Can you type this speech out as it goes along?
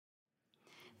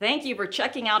Thank you for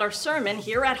checking out our sermon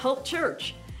here at Hope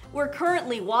Church. We're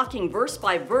currently walking verse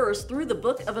by verse through the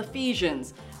book of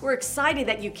Ephesians. We're excited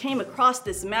that you came across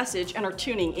this message and are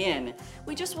tuning in.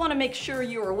 We just want to make sure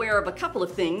you're aware of a couple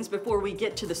of things before we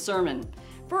get to the sermon.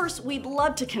 First, we'd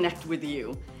love to connect with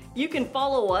you. You can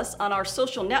follow us on our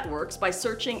social networks by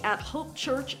searching at Hope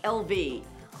Church LV.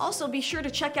 Also, be sure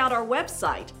to check out our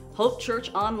website,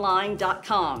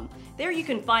 hopechurchonline.com. There you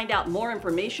can find out more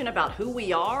information about who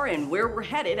we are and where we're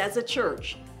headed as a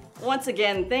church. Once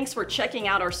again, thanks for checking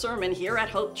out our sermon here at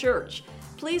Hope Church.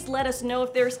 Please let us know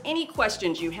if there's any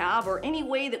questions you have or any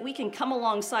way that we can come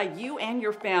alongside you and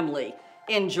your family.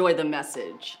 Enjoy the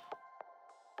message.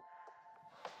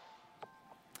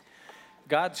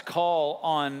 God's call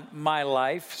on my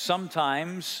life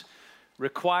sometimes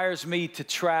requires me to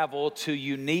travel to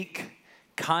unique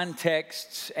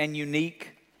contexts and unique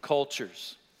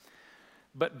cultures.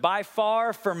 But by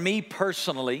far, for me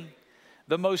personally,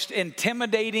 the most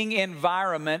intimidating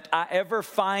environment I ever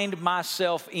find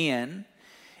myself in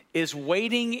is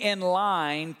waiting in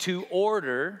line to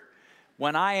order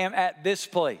when I am at this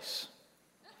place.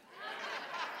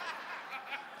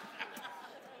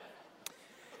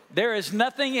 There is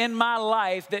nothing in my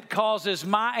life that causes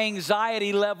my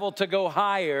anxiety level to go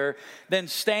higher than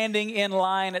standing in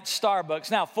line at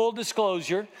Starbucks. Now, full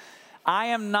disclosure, I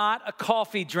am not a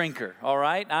coffee drinker, all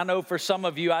right? I know for some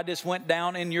of you, I just went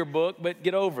down in your book, but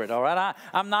get over it, all right?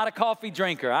 I'm not a coffee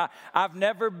drinker. I've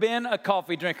never been a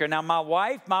coffee drinker. Now, my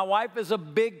wife is a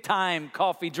big-time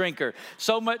coffee drinker,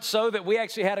 so much so that we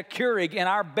actually had a Keurig in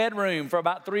our bedroom for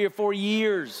about 3 or 4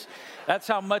 years. That's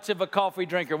how much of a coffee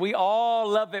drinker. We all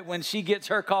love it when she gets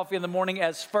her coffee in the morning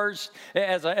as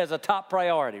a top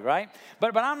priority, right?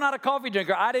 But I'm not a coffee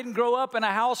drinker. I didn't grow up in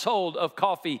a household of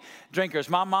coffee drinkers.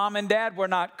 My mom and dad were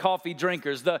not coffee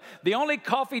drinkers. The only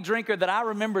coffee drinker that I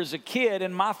remember as a kid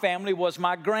in my family was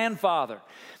my grandfather.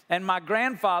 And my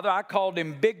grandfather, I called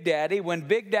him Big Daddy. When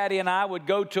Big Daddy and I would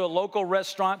go to a local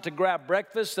restaurant to grab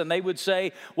breakfast and they would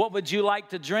say, "What would you like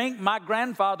to drink?" My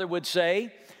grandfather would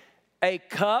say, "A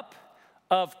cup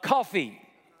of coffee."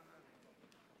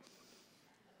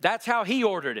 That's how he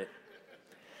ordered it.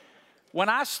 When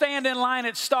I stand in line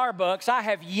at Starbucks, I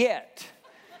have yet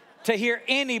to hear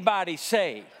anybody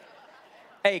say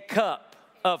a cup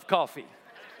of coffee.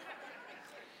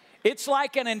 It's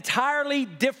like an entirely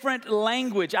different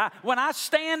language. When I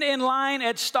stand in line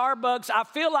at Starbucks, I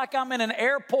feel like I'm in an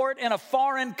airport in a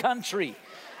foreign country,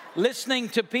 listening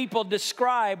to people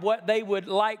describe what they would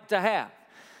like to have.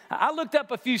 I looked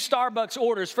up a few Starbucks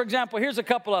orders. For example, here's a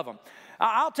couple of them.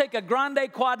 I'll take a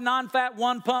grande quad non-fat,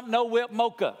 1 pump, no whip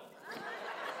mocha.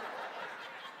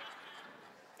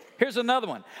 Here's another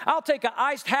one. I'll take an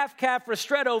iced half-calf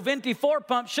ristretto venti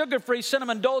 4-pump, sugar-free,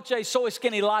 cinnamon dolce, soy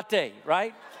skinny latte,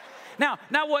 right? Now,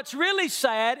 what's really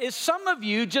sad is some of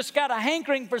you just got a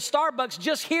hankering for Starbucks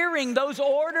just hearing those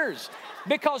orders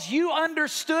because you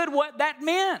understood what that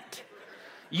meant.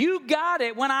 You got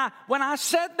it when I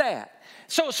said that.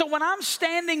 So when I'm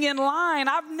standing in line,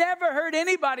 I've never heard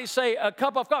anybody say a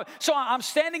cup of coffee. So I'm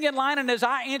standing in line, and as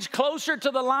I inch closer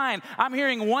to the line, I'm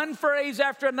hearing one phrase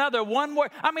after another, one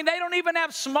word. I mean, they don't even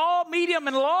have small, medium,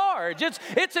 and large.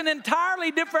 It's an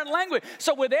entirely different language.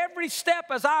 So with every step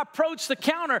as I approach the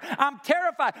counter, I'm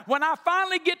terrified. When I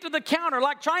finally get to the counter,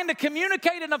 like trying to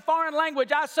communicate in a foreign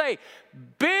language, I say,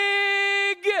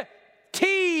 "Big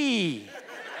tea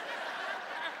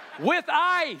with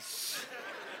ice."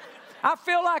 I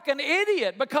feel like an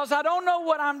idiot because I don't know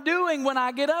what I'm doing when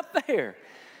I get up there.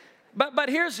 But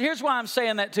here's why I'm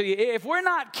saying that to you. If we're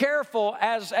not careful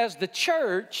as the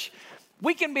church,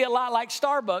 we can be a lot like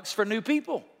Starbucks for new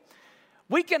people.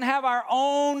 We can have our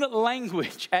own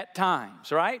language at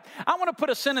times, right? I want to put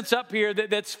a sentence up here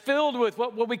that's filled with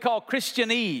what we call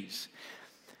Christianese.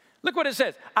 Look what it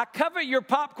says. "I covet your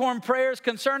popcorn prayers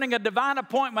concerning a divine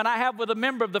appointment I have with a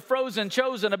member of the frozen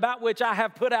chosen, about which I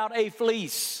have put out a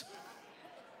fleece."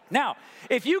 Now,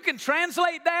 if you can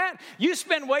translate that, you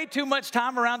spend way too much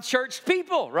time around church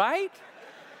people, right?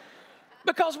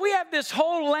 Because we have this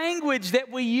whole language that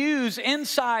we use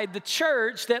inside the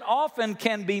church that often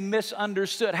can be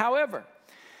misunderstood. However,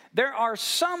 there are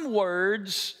some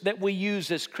words that we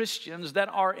use as Christians that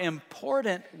are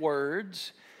important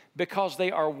words because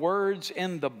they are words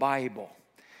in the Bible.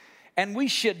 And we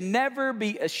should never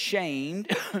be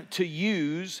ashamed to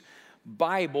use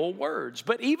Bible words.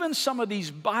 But even some of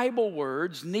these Bible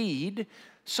words need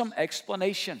some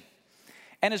explanation.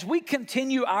 And as we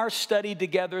continue our study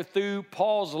together through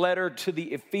Paul's letter to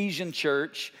the Ephesian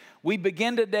church, we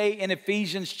begin today in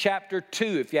Ephesians chapter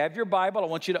 2. If you have your Bible, I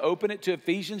want you to open it to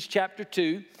Ephesians chapter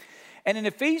 2. And in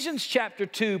Ephesians chapter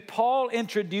 2, Paul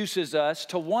introduces us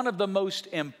to one of the most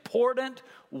important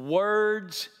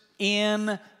words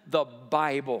in the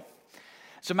Bible.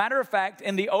 As a matter of fact,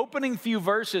 in the opening few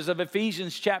verses of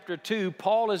Ephesians chapter 2,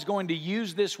 Paul is going to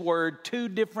use this word 2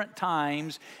 different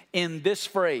times in this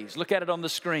phrase. Look at it on the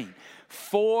screen.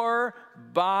 For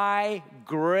by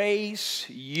grace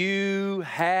you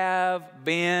have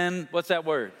been, what's that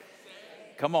word?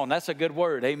 Come on, that's a good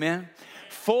word, amen.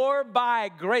 For by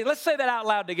grace, let's say that out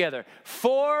loud together.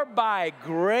 For by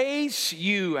grace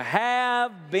you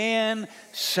have been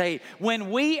saved.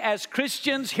 When we as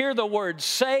Christians hear the word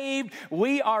saved,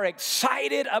 we are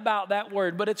excited about that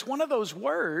word. But it's one of those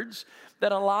words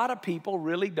that a lot of people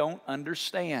really don't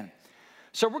understand.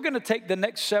 So we're going to take the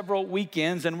next several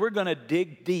weekends and we're going to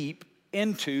dig deep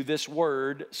into this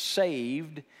word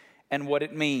saved and what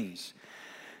it means.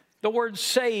 The word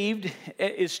saved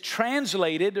is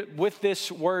translated with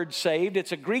this word saved.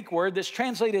 It's a Greek word that's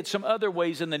translated some other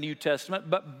ways in the New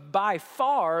Testament, but by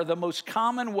far the most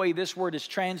common way this word is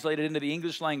translated into the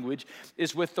English language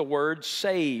is with the word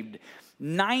saved.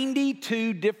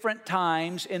 92 different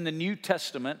times in the New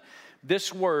Testament,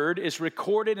 this word is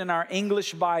recorded in our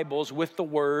English Bibles with the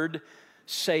word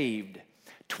saved.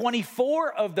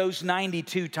 24 of those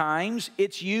 92 times,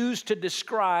 it's used to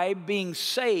describe being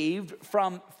saved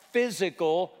from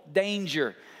physical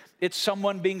danger. It's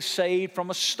someone being saved from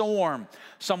a storm,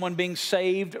 someone being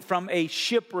saved from a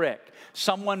shipwreck,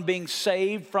 someone being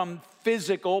saved from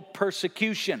physical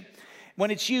persecution.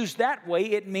 When it's used that way,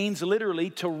 it means literally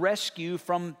to rescue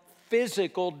from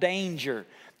physical danger,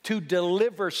 to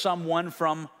deliver someone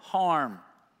from harm.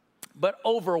 But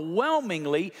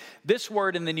overwhelmingly, this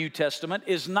word in the New Testament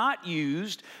is not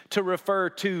used to refer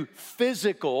to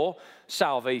physical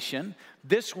salvation.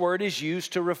 This word is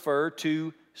used to refer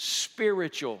to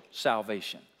spiritual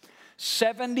salvation.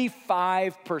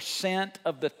 75%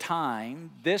 of the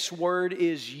time this word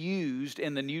is used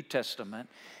in the New Testament,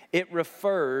 it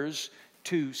refers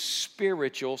to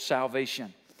spiritual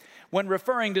salvation. When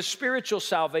referring to spiritual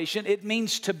salvation, it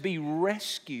means to be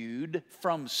rescued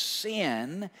from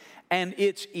sin and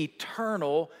its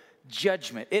eternal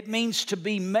judgment. It means to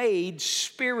be made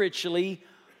spiritually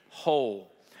whole.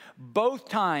 Both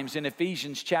times in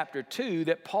Ephesians chapter 2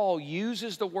 that Paul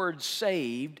uses the word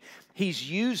saved, he's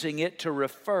using it to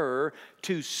refer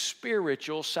to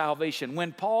spiritual salvation.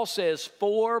 When Paul says,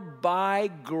 for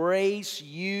by grace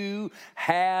you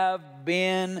have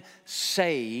been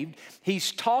saved,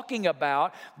 he's talking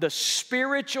about the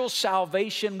spiritual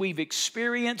salvation we've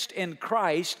experienced in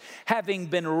Christ, having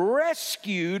been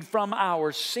rescued from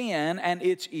our sin and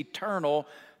its eternal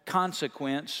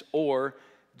consequence or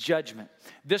judgment.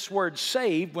 This word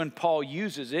saved, when Paul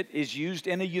uses it, is used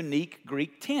in a unique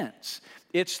Greek tense.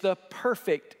 It's the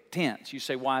perfect tense. You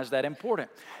say, why is that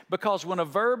important? Because when a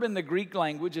verb in the Greek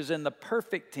language is in the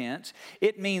perfect tense,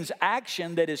 it means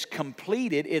action that is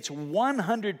completed. It's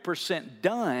 100%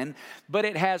 done, but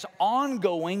it has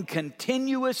ongoing,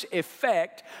 continuous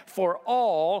effect for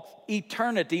all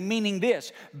eternity. Meaning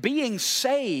this, being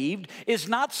saved is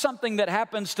not something that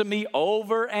happens to me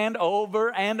over and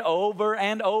over and over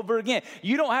and over again.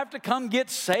 You don't have to come get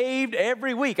saved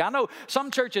every week. I know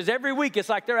some churches every week it's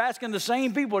like they're asking the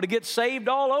same people to get saved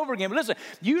all over again. But listen,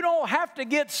 you don't have to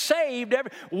get saved.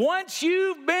 Once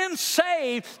you've been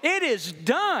saved, it is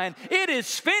done. It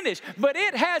is finished. But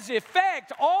it has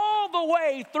effect all the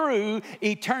way through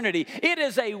eternity. It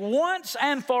is a once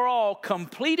and for all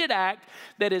completed act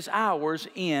that is ours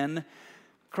in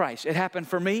Christ. It happened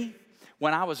for me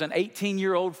when I was an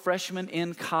 18-year-old freshman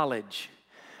in college.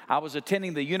 I was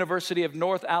attending the University of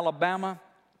North Alabama,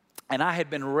 and I had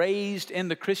been raised in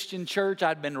the Christian church.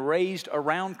 I'd been raised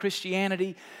around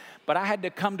Christianity. But I had to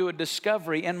come to a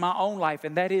discovery in my own life,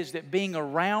 and that is that being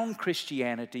around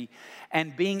Christianity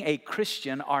and being a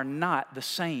Christian are not the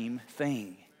same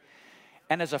thing.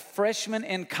 And as a freshman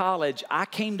in college, I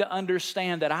came to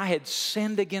understand that I had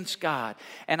sinned against God.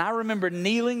 And I remember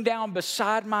kneeling down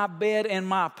beside my bed in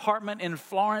my apartment in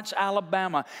Florence,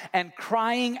 Alabama, and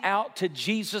crying out to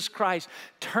Jesus Christ,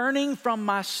 turning from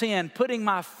my sin, putting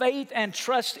my faith and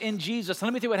trust in Jesus. And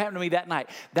let me tell you what happened to me that night.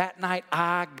 That night,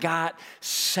 I got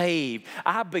saved.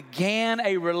 I began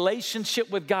a relationship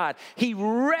with God. He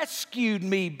rescued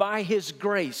me by His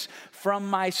grace from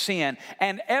my sin.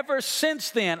 And ever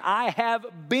since then, I have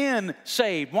been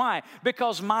saved. Why?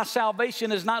 Because my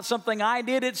salvation is not something I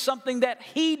did, it's something that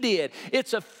He did.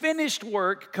 It's a finished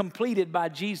work completed by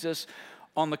Jesus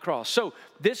on the cross. So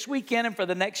this weekend and for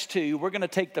the next 2, we're going to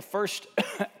take the first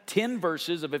 10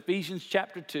 verses of Ephesians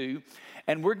chapter 2,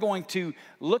 and we're going to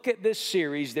look at this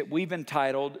series that we've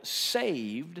entitled,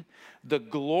 Saved, the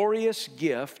Glorious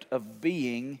Gift of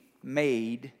Being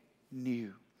Made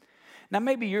New. Now,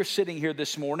 maybe you're sitting here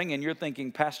this morning and you're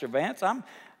thinking, Pastor Vance, I'm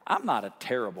not a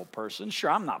terrible person.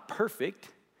 Sure, I'm not perfect.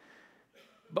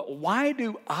 But why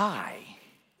do I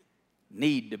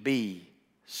need to be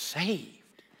saved?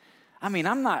 I mean,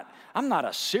 I'm not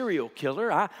a serial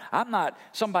killer. I'm not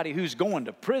somebody who's going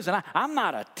to prison. I'm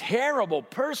not a terrible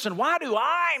person. Why do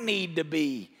I need to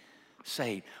be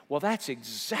saved? Well, that's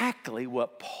exactly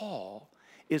what Paul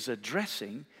is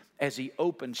addressing as he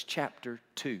opens chapter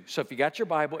 2. So if you got your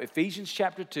Bible, Ephesians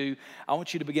chapter 2, I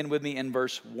want you to begin with me in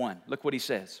verse 1. Look what he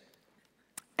says.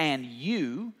 And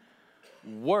you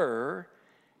were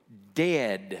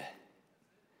dead.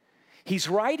 He's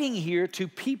writing here to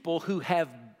people who have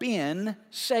been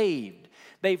saved.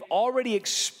 They've already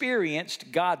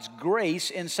experienced God's grace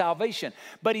in salvation.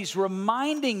 But he's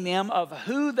reminding them of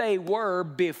who they were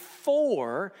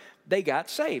before they got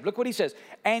saved. Look what he says.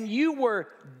 And you were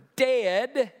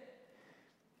dead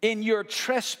in your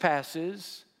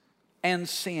trespasses and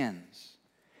sins,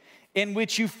 in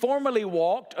which you formerly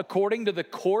walked according to the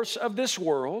course of this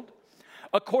world,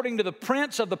 according to the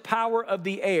prince of the power of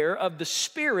the air, of the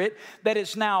spirit that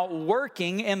is now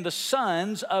working in the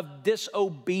sons of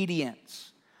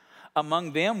disobedience.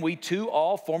 Among them, we too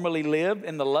all formerly lived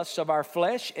in the lusts of our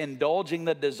flesh, indulging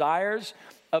the desires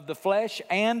of the flesh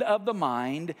and of the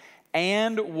mind,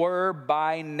 and were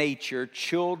by nature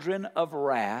children of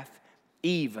wrath,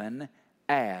 even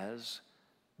as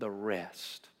the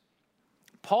rest.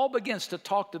 Paul begins to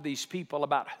talk to these people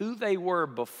about who they were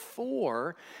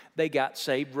before they got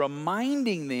saved,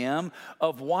 reminding them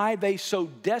of why they so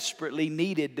desperately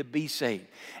needed to be saved.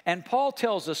 And Paul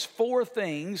tells us 4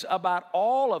 things about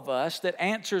all of us that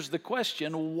answers the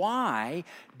question, why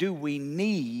do we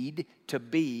need to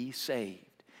be saved?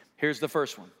 Here's the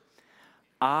first one.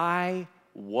 I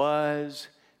was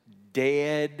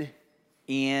dead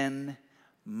in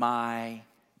my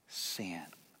sin.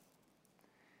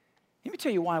 Let me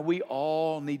tell you why we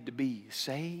all need to be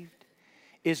saved.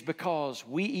 Is because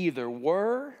we either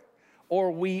were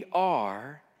or we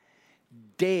are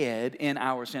dead in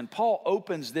our sin. Paul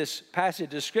opens this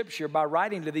passage of Scripture by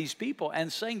writing to these people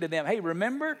and saying to them, hey,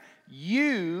 remember,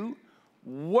 you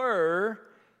were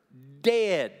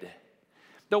dead.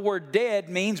 The word dead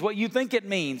means what you think it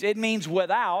means. It means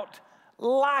without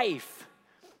life.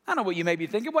 I know what you may be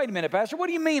thinking. Wait a minute, Pastor, what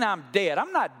do you mean I'm dead?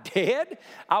 I'm not dead.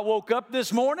 I woke up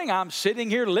this morning. I'm sitting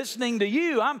here listening to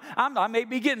you. I may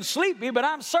be getting sleepy, but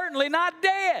I'm certainly not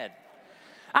dead.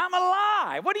 I'm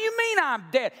alive. What do you mean I'm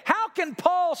dead? How can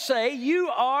Paul say you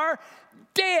are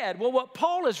dead? Well, what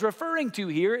Paul is referring to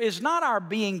here is not our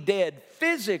being dead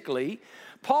physically.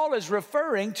 Paul is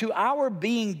referring to our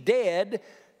being dead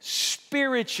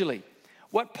spiritually.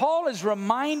 What Paul is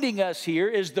reminding us here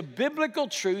is the biblical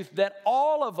truth that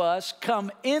all of us come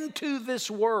into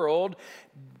this world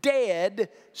dead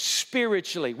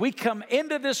spiritually. We come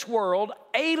into this world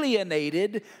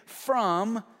alienated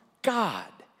from God.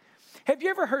 Have you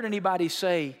ever heard anybody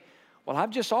say, well,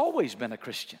 I've just always been a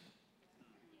Christian?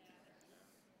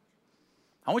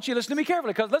 I want you to listen to me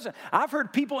carefully because, listen, I've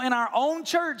heard people in our own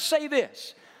church say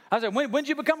this. I said, when did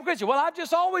you become a Christian? Well, I've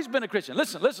just always been a Christian.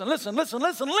 Listen.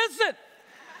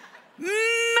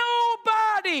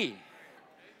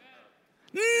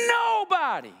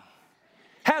 Nobody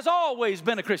has always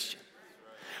been a Christian.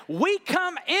 We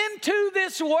come into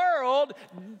this world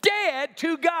dead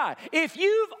to God. If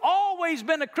you've always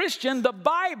been a Christian, the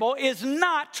Bible is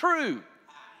not true.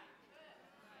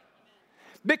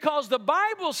 Because the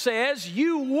Bible says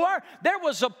there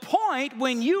was a point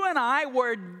when you and I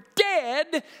were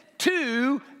dead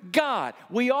to God.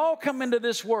 We all come into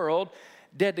this world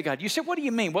dead to God. You say, what do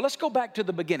you mean? Well, let's go back to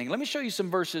the beginning. Let me show you some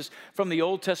verses from the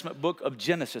Old Testament book of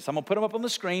Genesis. I'm going to put them up on the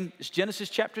screen. It's Genesis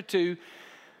chapter 2,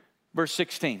 verse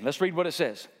 16. Let's read what it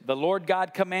says. The Lord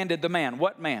God commanded the man.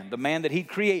 What man? The man that he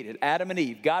created, Adam and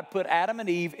Eve. God put Adam and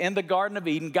Eve in the Garden of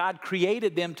Eden. God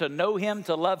created them to know him,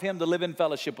 to love him, to live in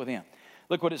fellowship with him.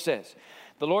 Look what it says.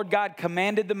 The Lord God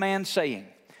commanded the man, saying,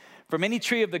 from any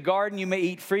tree of the garden you may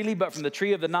eat freely, but from the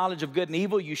tree of the knowledge of good and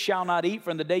evil you shall not eat.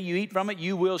 From the day you eat from it,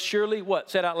 you will surely,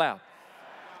 what? Say it out loud.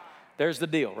 There's the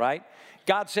deal, right?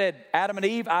 God said, Adam and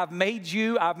Eve, I've made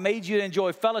you to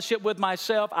enjoy fellowship with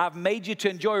myself. I've made you to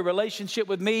enjoy a relationship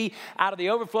with me. Out of the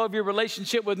overflow of your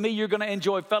relationship with me, you're going to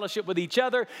enjoy fellowship with each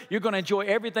other. You're going to enjoy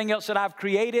everything else that I've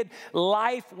created.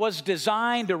 Life was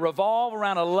designed to revolve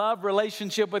around a love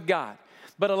relationship with God.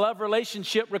 But a love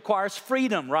relationship requires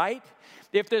freedom, right?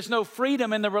 if there's no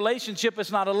freedom in the relationship,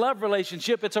 it's not a love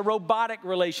relationship, it's a robotic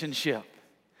relationship.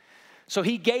 So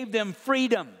he gave them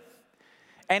freedom.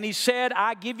 And he said,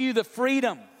 I give you the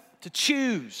freedom to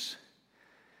choose.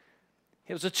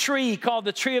 It was a tree called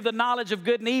the tree of the knowledge of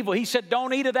good and evil. He said,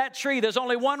 don't eat of that tree. There's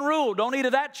only one rule. Don't eat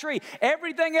of that tree.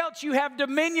 Everything else you have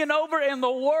dominion over in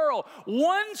the world.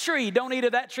 One tree, don't eat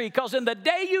of that tree. Because in the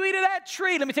day you eat of that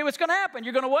tree, let me tell you what's going to happen.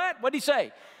 You're going to what? What did he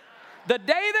say? The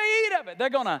day they eat of it, they're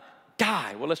going to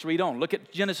die. Well, let's read on. Look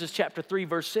at Genesis chapter 3,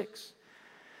 verse 6.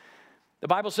 The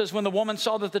Bible says, when the woman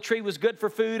saw that the tree was good for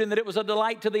food and that it was a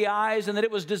delight to the eyes and that it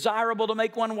was desirable to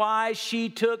make one wise, she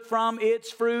took from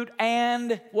its fruit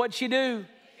and what'd she do?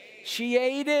 She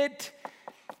ate it.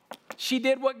 She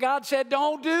did what God said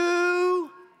don't do.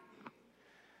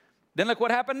 Then look what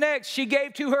happened next. She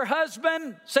gave to her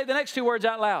husband, say the next two words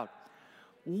out loud,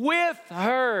 with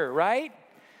her, right?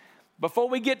 Before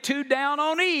we get too down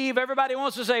on Eve, everybody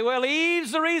wants to say, well,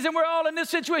 Eve's the reason we're all in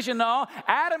this situation. No,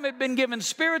 Adam had been given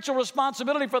spiritual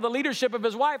responsibility for the leadership of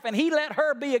his wife, and he let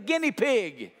her be a guinea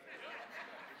pig.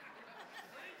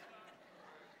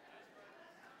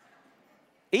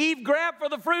 Eve grabbed for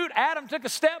the fruit. Adam took a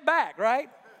step back, right?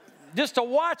 Just to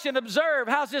watch and observe,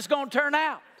 how's this going to turn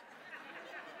out?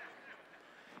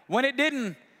 When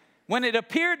it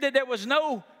appeared that there was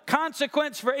no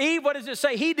consequence for Eve, what does it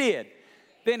say he did?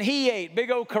 Then he ate. Big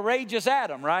old courageous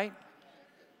Adam, right?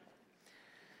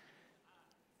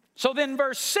 So then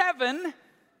verse 7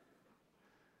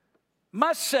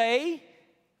 must say,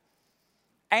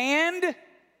 and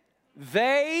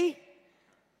they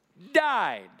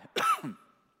died.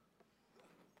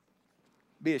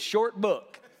 Be a short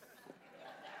book.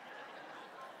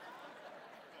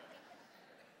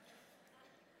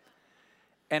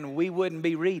 And we wouldn't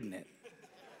be reading it.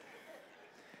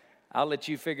 I'll let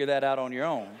you figure that out on your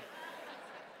own.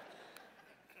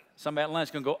 Somebody at lunch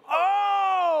is going to go,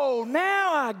 oh,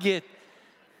 now I get.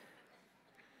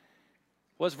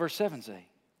 What's verse 7 say?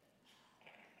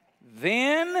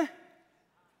 Then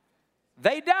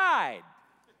they died.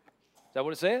 Is that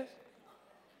what it says?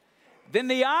 Then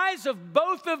the eyes of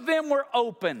both of them were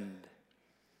opened.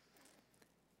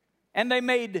 And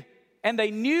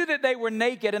they knew that they were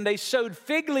naked, and they sewed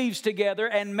fig leaves together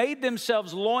and made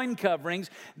themselves loin coverings.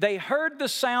 They heard the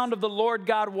sound of the Lord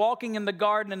God walking in the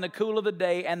garden in the cool of the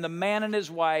day, and the man and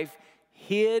his wife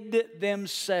hid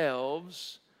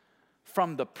themselves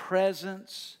from the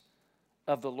presence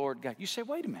of the Lord God. You say,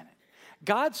 wait a minute.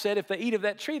 God said if they eat of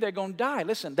that tree, they're going to die.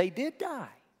 Listen, they did die.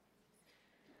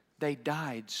 They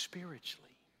died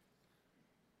spiritually.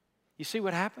 You see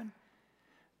what happened?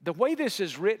 The way this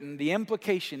is written, the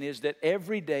implication is that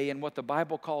every day in what the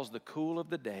Bible calls the cool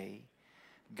of the day,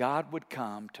 God would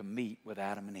come to meet with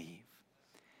Adam and Eve.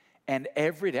 And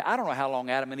every day, I don't know how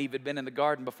long Adam and Eve had been in the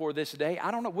garden before this day.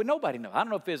 I don't know. Well, nobody knows. I don't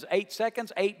know if it was 8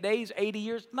 seconds, 8 days, 80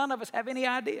 years. None of us have any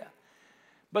idea.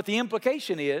 But the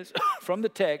implication is, from the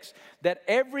text, that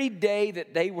every day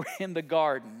that they were in the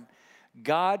garden,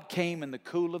 God came in the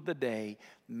cool of the day,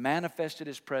 manifested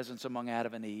his presence among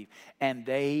Adam and Eve, and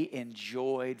they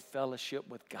enjoyed fellowship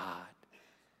with God.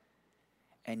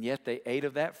 And yet they ate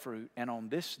of that fruit, and on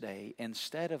this day,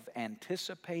 instead of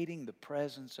anticipating the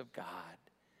presence of God,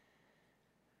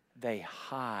 they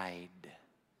hide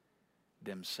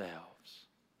themselves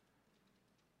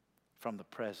from the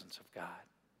presence of God.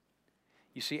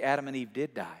 You see, Adam and Eve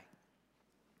did die.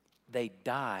 They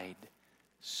died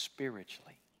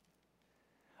spiritually.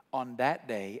 On that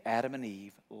day, Adam and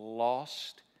Eve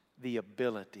lost the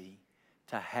ability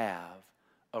to have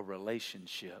a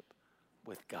relationship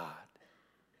with God.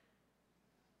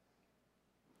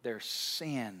 Their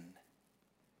sin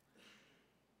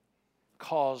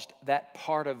caused that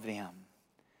part of them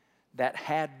that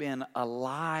had been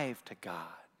alive to God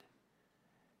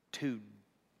to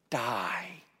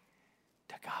die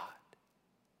to God.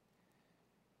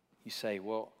 You say,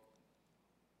 well,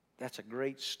 that's a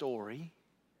great story.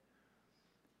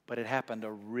 But it happened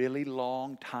a really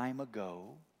long time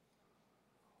ago.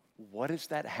 What does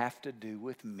that have to do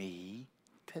with me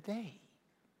today?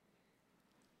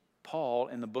 Paul,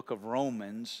 in the book of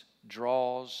Romans,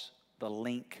 draws the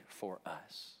link for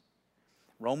us.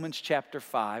 Romans chapter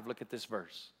 5, look at this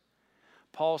verse.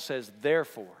 Paul says,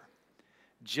 therefore,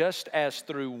 just as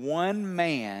through one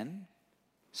man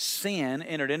sin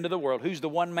entered into the world. Who's the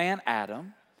one man?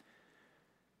 Adam.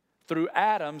 Through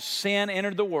Adam, sin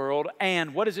entered the world,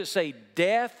 and what does it say?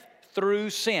 Death through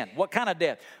sin. What kind of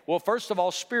death? Well, first of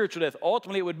all, spiritual death.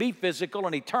 Ultimately, it would be physical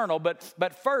and eternal,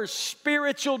 but first,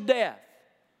 spiritual death.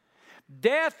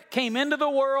 Death came into the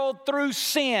world through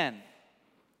sin.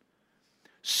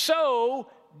 So,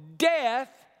 death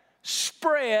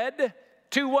spread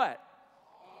to what?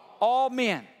 all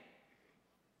men.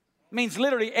 It means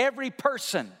literally every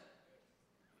person.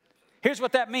 Here's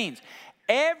what that means.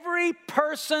 Every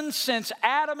person since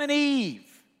Adam and Eve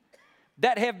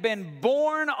that have been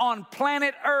born on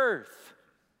planet Earth.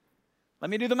 Let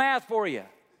me do the math for you.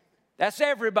 That's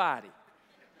everybody.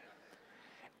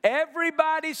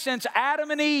 Everybody since Adam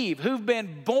and Eve who've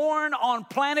been born on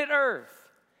planet Earth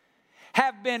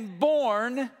have been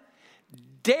born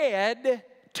dead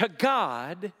to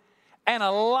God and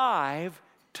alive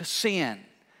to sin.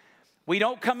 We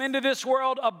don't come into this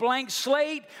world a blank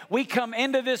slate. We come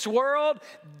into this world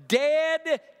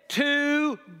dead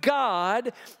to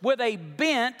God with a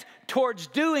bent towards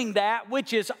doing that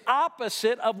which is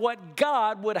opposite of what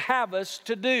God would have us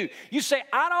to do. You say,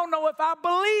 I don't know if I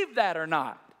believe that or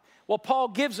not. Well, Paul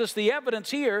gives us the evidence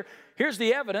here. Here's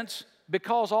the evidence: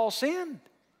 because all sinned.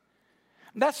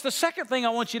 That's the second thing I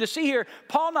want you to see here.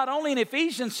 Paul not only in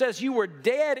Ephesians says you were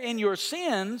dead in your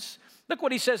sins. Look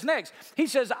what he says next. He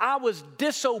says, I was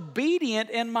disobedient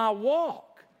in my walk.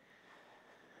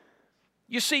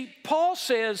 You see, Paul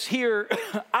says here,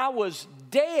 I was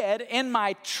dead in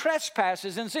my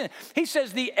trespasses and sin. He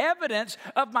says the evidence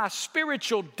of my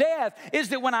spiritual death is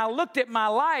that when I looked at my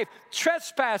life,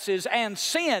 trespasses and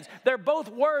sins, they're both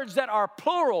words that are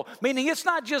plural, meaning it's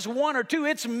not just one or two,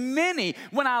 it's many.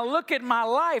 When I look at my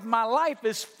life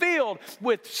is filled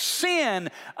with sin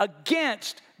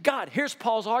against God. Here's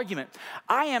Paul's argument.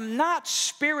 I am not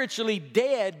spiritually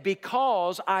dead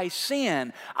because I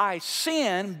sin. I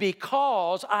sin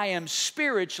because I am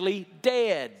spiritually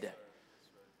dead.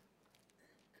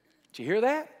 Did you hear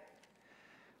that?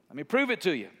 Let me prove it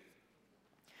to you.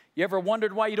 You ever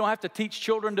wondered why you don't have to teach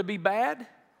children to be bad?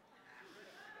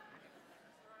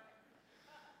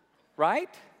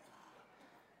 Right?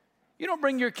 You don't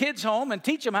bring your kids home and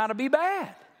teach them how to be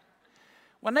bad.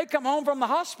 When they come home from the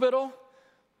hospital,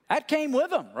 that came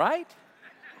with them, right?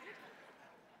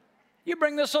 You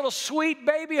bring this little sweet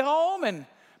baby home, and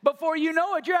before you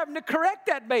know it, you're having to correct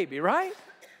that baby, right?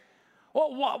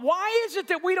 Well, why is it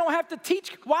that we don't have to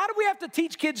teach? Why do we have to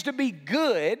teach kids to be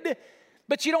good,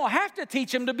 but you don't have to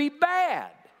teach them to be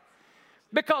bad?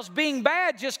 Because being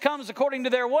bad just comes according to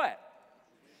their what?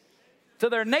 To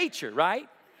their nature, right?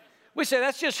 We say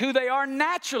that's just who they are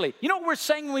naturally. You know what we're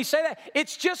saying when we say that?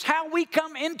 It's just how we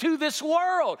come into this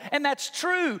world. And that's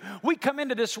true. We come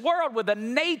into this world with a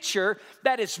nature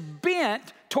that is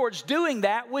bent towards doing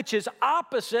that which is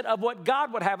opposite of what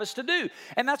God would have us to do.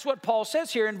 And that's what Paul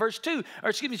says here in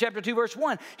chapter 2, verse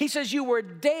 1. He says, you were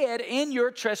dead in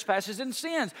your trespasses and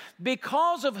sins.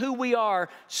 Because of who we are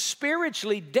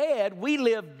spiritually dead, we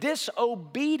live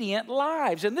disobedient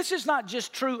lives. And this is not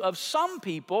just true of some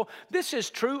people. This is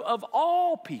true of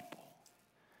all people.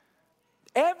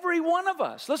 Every one of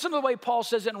us. Listen to the way Paul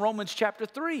says it in Romans chapter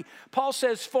 3. Paul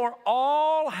says, for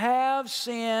all have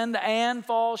sinned and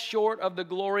fall short of the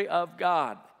glory of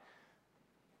God.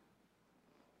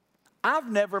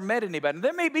 I've never met anybody.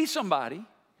 There may be somebody,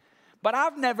 but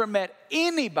I've never met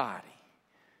anybody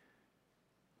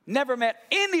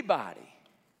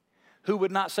who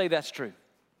would not say that's true.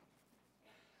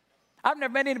 I've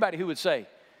never met anybody who would say,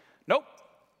 nope,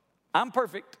 I'm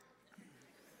perfect.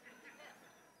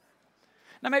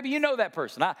 Now, maybe you know that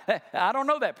person. I don't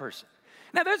know that person.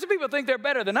 Now, there's some people that think they're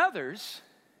better than others.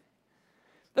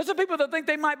 There's some people that think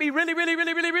they might be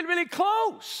really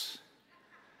close.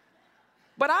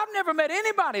 But I've never met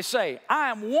anybody say, I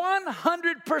am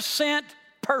 100%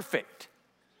 perfect.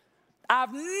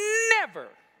 I've never,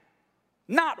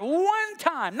 not one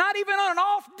time, not even on an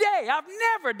off day, I've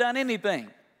never done anything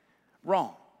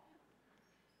wrong.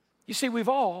 You see, we've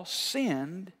all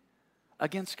sinned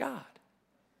against God.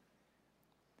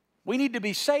 We need to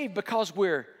be saved because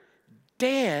we're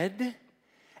dead.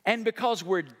 And because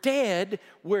we're dead,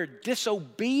 we're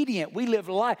disobedient. We live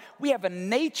life. We have a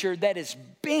nature that is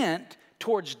bent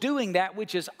towards doing that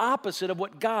which is opposite of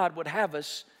what God would have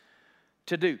us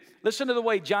to do. Listen to the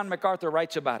way John MacArthur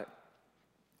writes about it.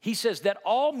 He says that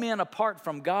all men apart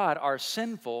from God are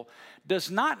sinful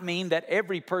does not mean that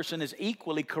every person is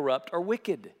equally corrupt or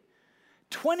wicked.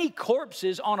 20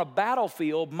 corpses on a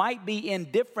battlefield might be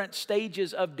in different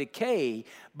stages of decay,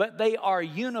 but they are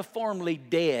uniformly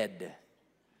dead.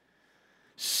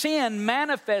 Sin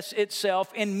manifests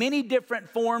itself in many different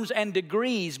forms and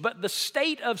degrees, but the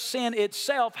state of sin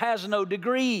itself has no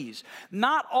degrees.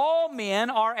 Not all men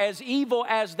are as evil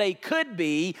as they could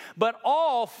be, but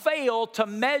all fail to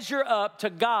measure up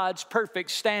to God's perfect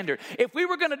standard. If we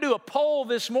were going to do a poll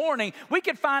this morning, we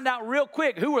could find out real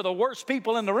quick who are the worst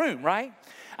people in the room, right?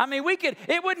 I mean,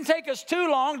 it wouldn't take us too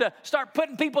long to start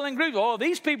putting people in groups. Oh,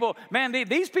 these people, man,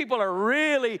 these people are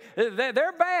really,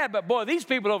 they're bad, but boy, these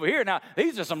people over here, now,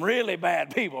 these are some really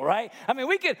bad people, right? I mean,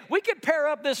 we could pair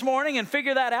up this morning and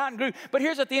figure that out in group. But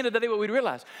here's at the end of the day what we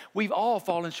realize. We've all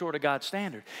fallen short of God's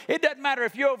standard. It doesn't matter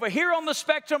if you're over here on the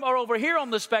spectrum or over here on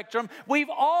the spectrum. We've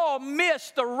all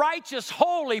missed the righteous,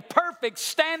 holy, perfect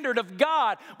standard of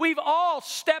God. We've all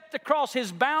stepped across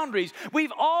His boundaries.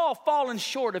 We've all fallen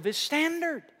short of His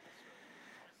standard.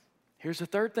 Here's the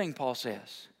third thing Paul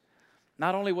says.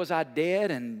 Not only was I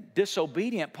dead and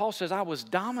disobedient, Paul says I was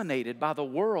dominated by the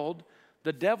world,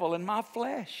 the devil, and my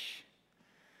flesh.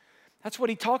 That's what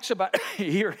he talks about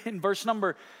here in verse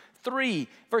number 3,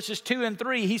 verses 2 and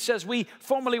 3, he says, we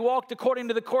formerly walked according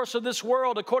to the course of this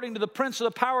world, according to the prince of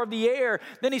the power of the air.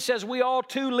 Then he says, we all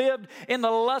too lived in the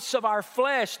lusts of our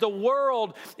flesh. The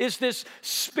world is this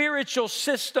spiritual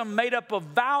system made up of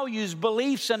values,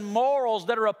 beliefs, and morals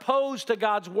that are opposed to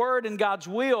God's word and God's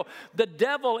will. The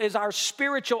devil is our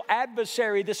spiritual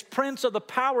adversary, this prince of the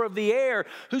power of the air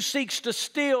who seeks to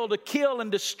steal, to kill,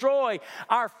 and destroy.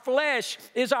 Our flesh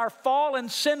is our fallen,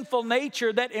 sinful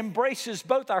nature that embraces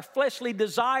both our fleshly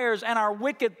desires and our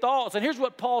wicked thoughts. And here's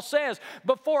what Paul says.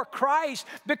 Before Christ,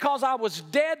 because I was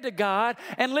dead to God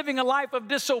and living a life of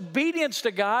disobedience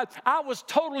to God, I was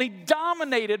totally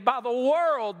dominated by the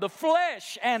world, the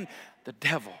flesh, and the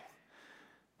devil.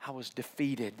 I was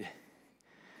defeated.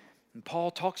 And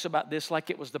Paul talks about this like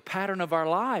it was the pattern of our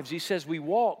lives. He says we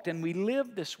walked and we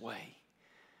lived this way.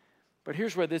 But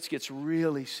here's where this gets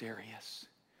really serious.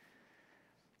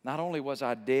 Not only was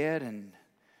I dead and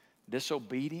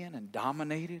disobedient and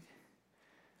dominated,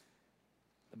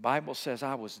 the Bible says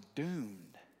I was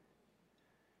doomed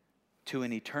to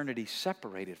an eternity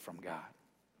separated from God.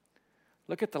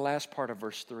 Look at the last part of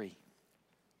verse 3.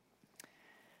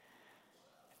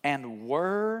 And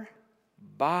were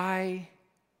by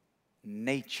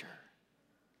nature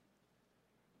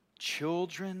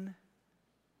children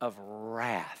of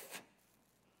wrath,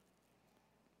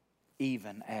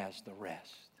 even as the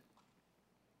rest.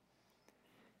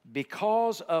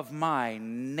 Because of my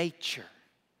nature,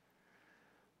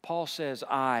 Paul says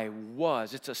I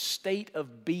was. It's a state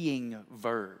of being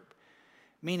verb,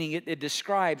 meaning it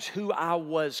describes who I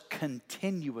was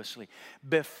continuously.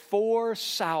 Before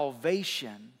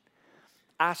salvation,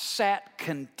 I sat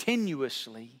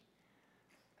continuously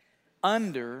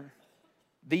under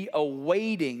the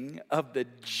awaiting of the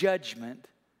judgment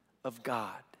of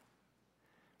God.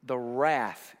 The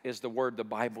wrath is the word the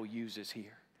Bible uses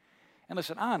here. And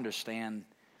listen, I understand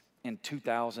in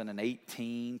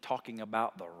 2018 talking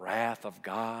about the wrath of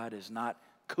God is not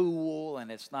cool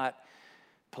and it's not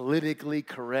politically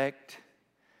correct.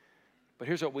 But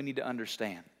here's what we need to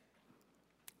understand.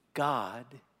 God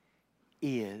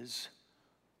is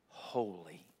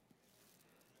holy.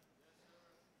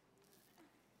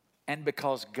 And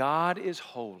because God is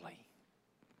holy,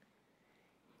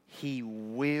 He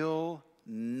will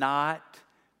not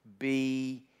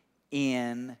be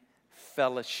in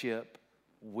fellowship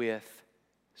with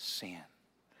sin.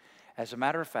 As a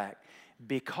matter of fact,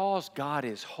 because God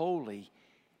is holy,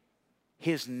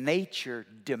 His nature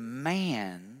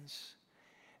demands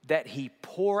that He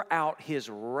pour out His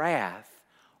wrath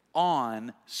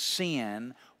on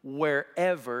sin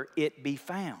wherever it be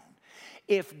found.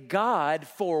 If God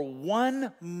for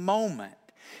one moment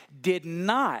did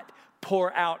not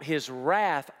pour out His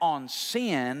wrath on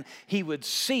sin, He would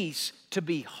cease to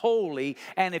be holy.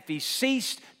 And if He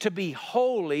ceased to be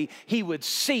holy, He would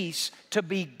cease to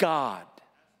be God.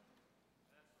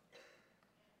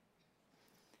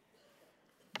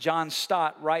 John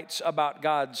Stott writes about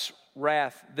God's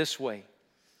wrath this way.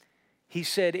 He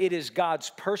said, it is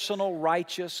God's personal,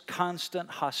 righteous,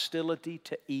 constant hostility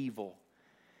to evil,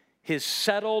 His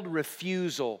settled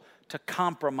refusal to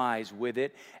compromise with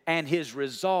it, and His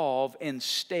resolve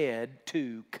instead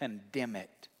to condemn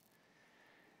it.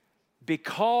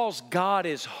 Because God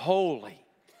is holy,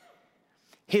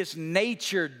 His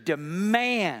nature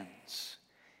demands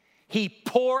He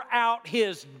pour out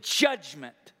His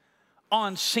judgment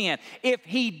on sin. If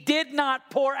He did not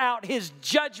pour out His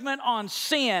judgment on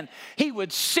sin, He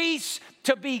would cease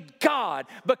to be God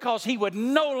because He would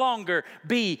no longer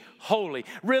be holy.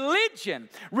 Religion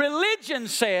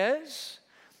says,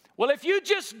 well, if you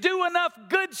just do enough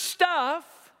good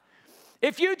stuff,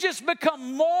 if you just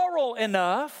become moral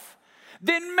enough,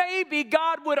 then maybe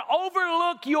God would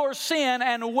overlook your sin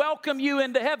and welcome you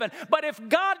into heaven. But if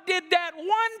God did that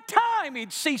one time,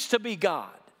 He'd cease to be God.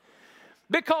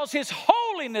 Because His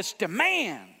holiness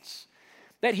demands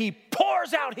that He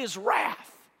pours out His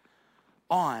wrath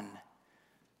on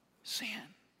sin.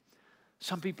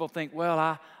 Some people think,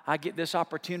 well, I get this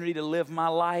opportunity to live my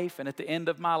life, and at the end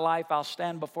of my life, I'll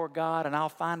stand before God and I'll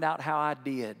find out how I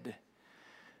did.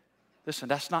 Listen,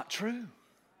 that's not true.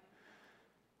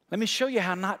 Let me show you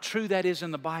how not true that is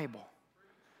in the Bible.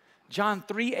 John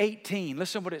 3:18,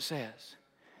 listen what it says.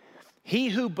 He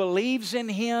who believes in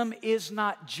him is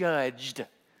not judged.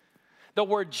 The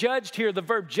word judged here, the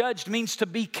verb judged, means to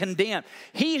be condemned.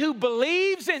 He who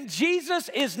believes in Jesus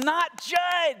is not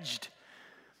judged.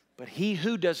 But he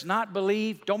who does not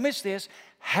believe, don't miss this,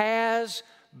 has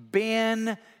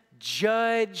been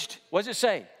judged. What does it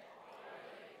say?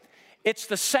 It's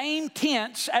the same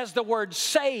tense as the word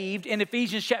saved in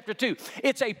Ephesians chapter 2.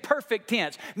 It's a perfect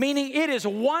tense, meaning it is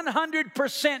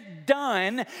 100%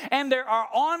 done, and there are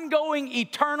ongoing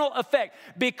eternal effects.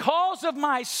 Because of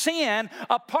my sin,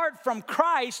 apart from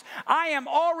Christ, I am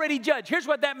already judged. Here's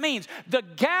what that means. The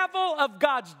gavel of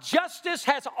God's justice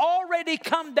has already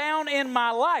come down in my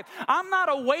life. I'm not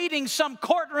awaiting some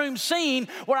courtroom scene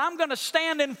where I'm going to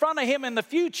stand in front of him in the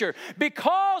future.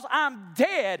 Because I'm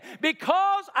dead,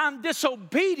 because I'm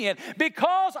disobedient,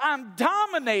 because I'm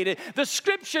dominated, the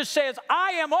scripture says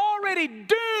I am already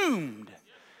doomed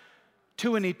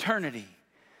to an eternity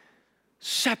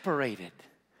separated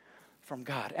from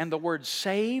God. And the word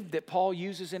saved that Paul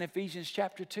uses in Ephesians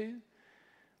chapter 2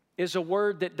 is a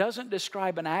word that doesn't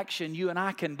describe an action you and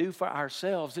I can do for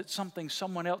ourselves. It's something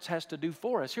someone else has to do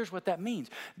for us. Here's what that means.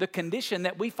 The condition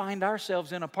that we find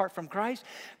ourselves in apart from Christ,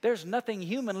 there's nothing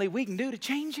humanly we can do to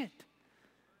change it.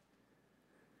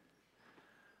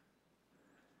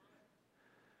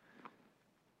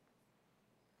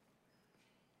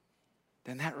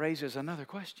 Then that raises another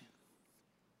question.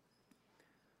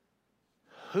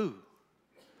 Who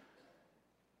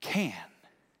can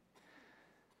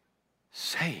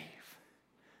save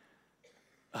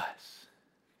us?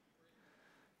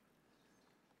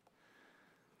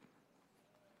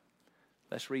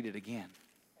 Let's read it again.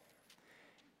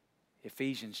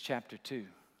 Ephesians chapter 2.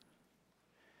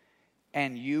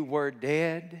 And you were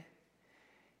dead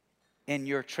in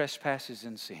your trespasses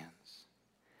and sins,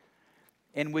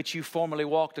 in which you formerly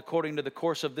walked according to the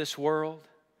course of this world,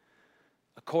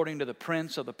 according to the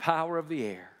prince of the power of the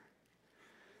air,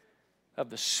 of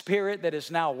the spirit that is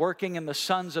now working in the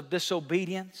sons of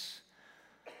disobedience.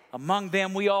 Among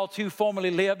them we all too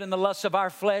formerly lived in the lusts of our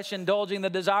flesh, indulging the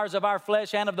desires of our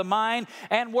flesh and of the mind,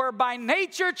 and were by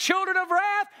nature children of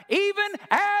wrath, even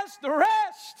as the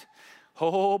rest.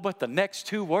 Oh, but the next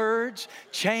two words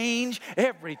change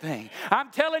everything. I'm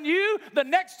telling you, the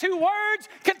next two words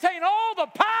contain all the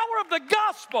power of the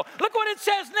gospel. Look what it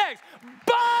says next.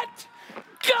 But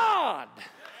God.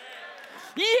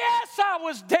 Yes, I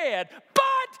was dead.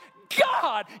 But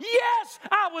God. Yes,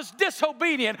 I was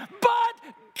disobedient.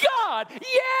 But God.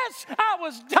 Yes, I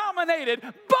was dominated.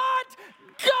 But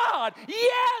God.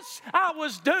 Yes, I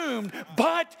was doomed.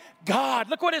 But God.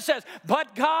 Look what it says.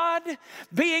 But God,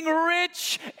 being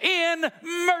rich in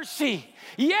mercy.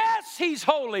 Yes, He's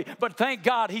holy, but thank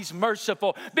God He's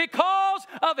merciful. Because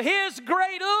of His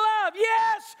great love.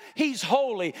 Yes, He's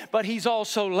holy, but He's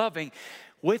also loving,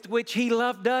 with which He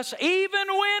loved us even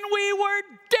when we were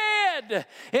dead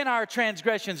in our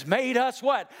transgressions, made us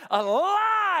what?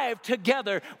 Alive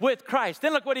together with Christ.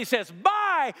 Then look what He says.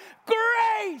 By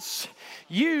grace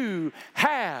you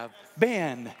have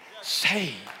been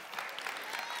saved.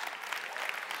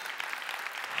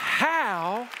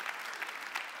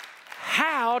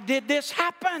 How did this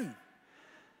happen?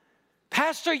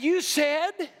 Pastor, you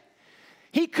said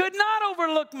He could not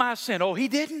overlook my sin. Oh, He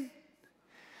didn't.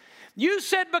 You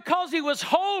said because He was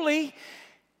holy,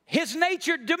 His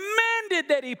nature demanded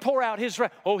that He pour out His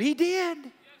wrath. Oh, He did.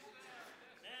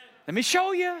 Let me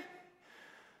show you.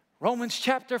 Romans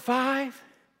chapter 5,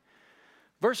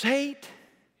 verse 8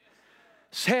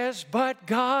 says, but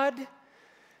God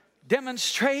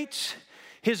demonstrates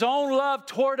His own love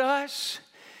toward us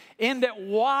in that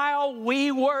while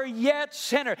we were yet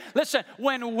sinners. Listen,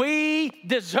 when we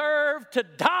deserved to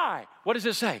die, what does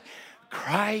it say?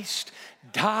 Christ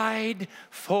died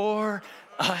for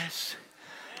us.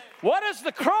 What does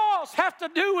the cross have to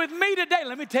do with me today?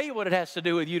 Let me tell you what it has to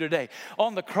do with you today.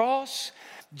 On the cross,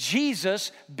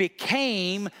 Jesus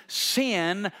became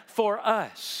sin for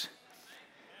us.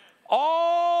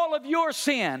 All of your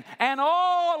sin and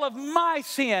all of my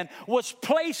sin was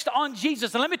placed on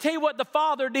Jesus. And let me tell you what the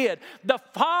Father did. The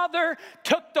Father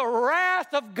took the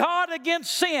wrath of God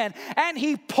against sin and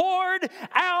He poured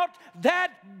out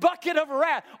that bucket of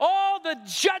wrath. All the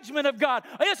judgment of God.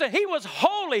 Listen, He was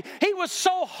holy. He was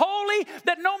so holy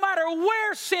that no matter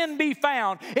where sin be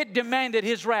found, it demanded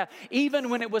His wrath. Even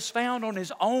when it was found on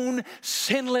His own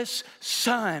sinless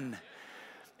Son.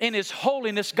 in His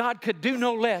holiness, God could do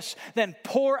no less than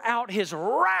pour out His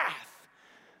wrath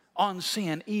on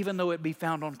sin, even though it be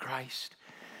found on Christ.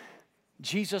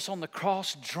 Jesus on the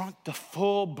cross drank the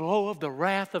full blow of the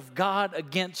wrath of God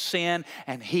against sin,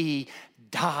 and He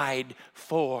died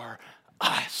for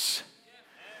us.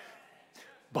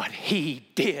 But He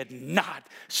did not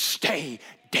stay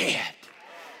dead.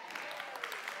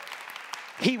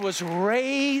 He was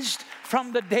raised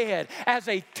from the dead as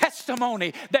a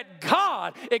testimony that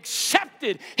God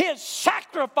accepted His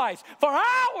sacrifice for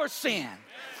our sin.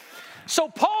 So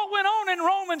Paul went on in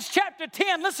Romans chapter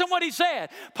 10. Listen what he said.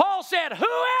 Paul said,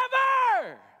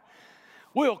 whoever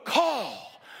will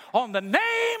call on the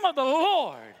name of the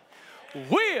Lord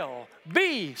will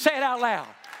be, say it out loud,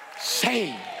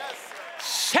 saved.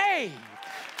 Saved.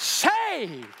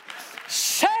 Saved.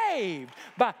 Saved.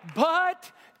 But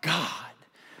God.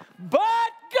 But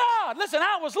God. Listen,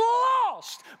 I was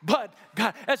lost. But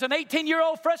God, as an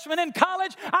 18-year-old freshman in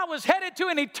college, I was headed to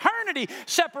an eternity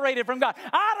separated from God.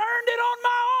 I'd earned it on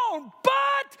my own.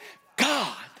 But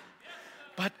God.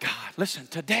 But God. Listen,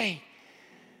 today,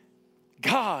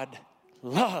 God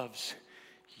loves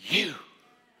you.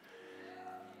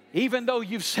 Even though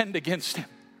you've sinned against Him.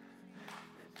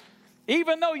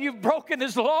 Even though you've broken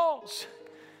His laws.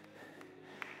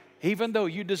 Even though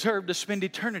you deserve to spend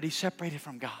eternity separated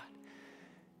from God.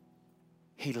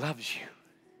 He loves you.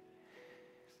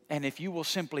 And if you will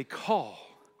simply call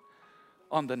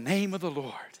on the name of the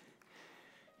Lord,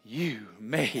 you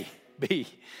may be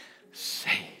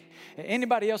saved.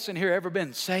 Anybody else in here ever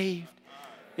been saved?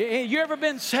 You ever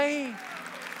been saved?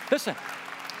 Listen,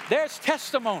 there's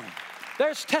testimony.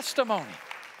 There's testimony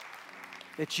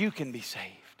that you can be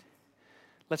saved.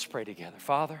 Let's pray together.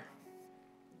 Father,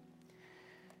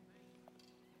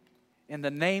 in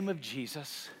the name of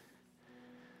Jesus,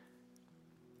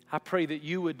 I pray that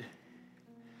you would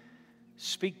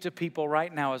speak to people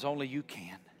right now as only you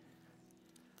can.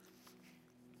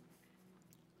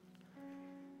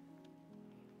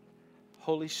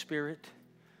 Holy Spirit,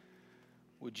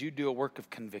 would you do a work of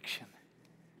conviction?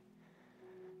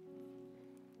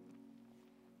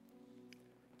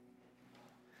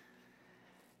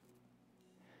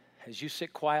 As you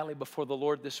sit quietly before the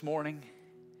Lord this morning,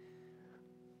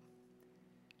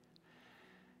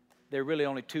 there are really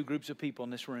only two groups of people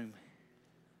in this room.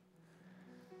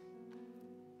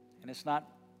 And it's not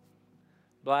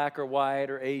black or white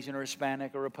or Asian or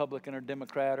Hispanic or Republican or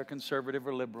Democrat or conservative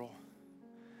or liberal.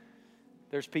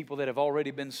 There's people that have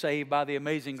already been saved by the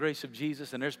amazing grace of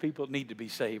Jesus, and there's people that need to be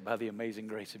saved by the amazing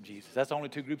grace of Jesus. That's the only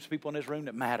two groups of people in this room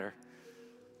that matter.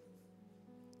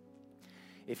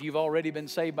 If you've already been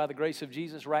saved by the grace of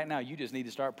Jesus, right now you just need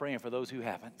to start praying for those who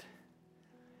haven't.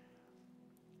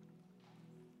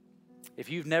 If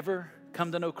you've never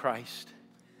come to know Christ,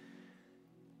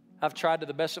 I've tried to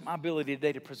the best of my ability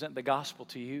today to present the gospel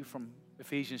to you from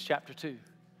Ephesians chapter 2.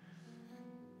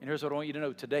 And here's what I want you to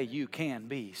know. Today you can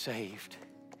be saved.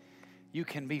 You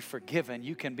can be forgiven.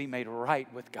 You can be made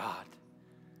right with God.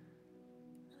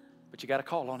 But you got to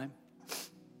call on Him.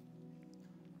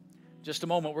 Just a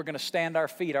moment, we're going to stand our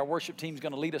feet. Our worship team is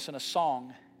going to lead us in a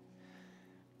song.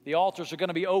 The altars are going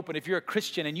to be open. If you're a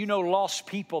Christian and you know lost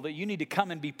people that you need to come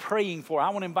and be praying for, I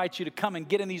want to invite you to come and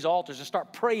get in these altars and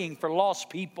start praying for lost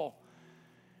people.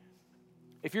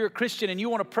 If you're a Christian and you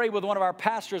want to pray with one of our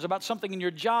pastors about something in your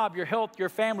job, your health, your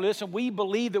family, listen, we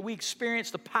believe that we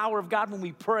experience the power of God when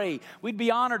we pray. We'd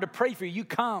be honored to pray for you. You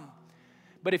come.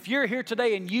 But if you're here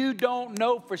today and you don't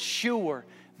know for sure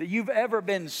that you've ever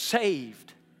been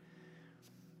saved,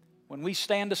 when we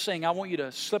stand to sing, I want you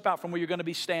to slip out from where you're going to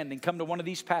be standing. Come to one of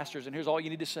these pastors, and here's all you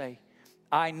need to say.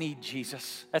 I need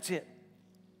Jesus. That's it.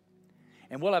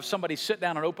 And we'll have somebody sit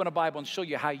down and open a Bible and show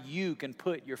you how you can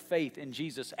put your faith in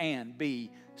Jesus and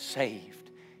be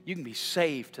saved. You can be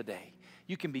saved today.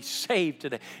 You can be saved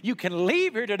today. You can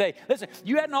leave here today. Listen,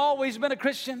 you hadn't always been a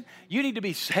Christian. You need to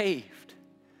be saved.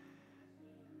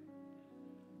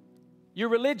 You're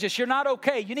religious. You're not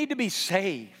okay. You need to be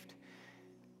saved.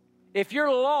 If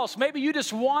you're lost, maybe you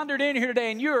just wandered in here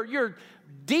today and you're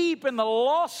deep in the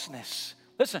lostness.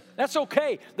 Listen, that's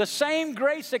okay. The same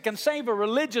grace that can save a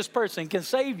religious person can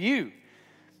save you.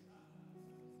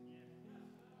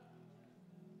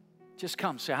 Just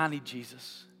come, say, I need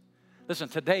Jesus. Listen,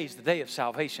 today's the day of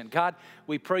salvation. God,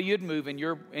 we pray you'd move in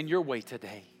your way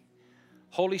today.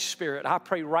 Holy Spirit, I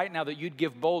pray right now that you'd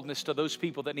give boldness to those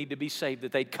people that need to be saved,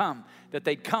 that they'd come,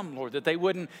 Lord, that they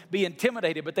wouldn't be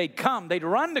intimidated, but they'd come, they'd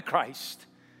run to Christ.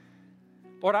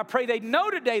 Lord, I pray they'd know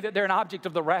today that they're an object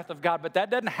of the wrath of God, but that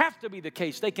doesn't have to be the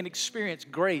case. They can experience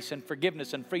grace and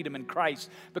forgiveness and freedom in Christ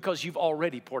because you've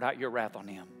already poured out your wrath on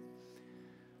Him.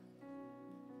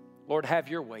 Lord, have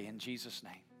your way in Jesus'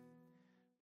 name.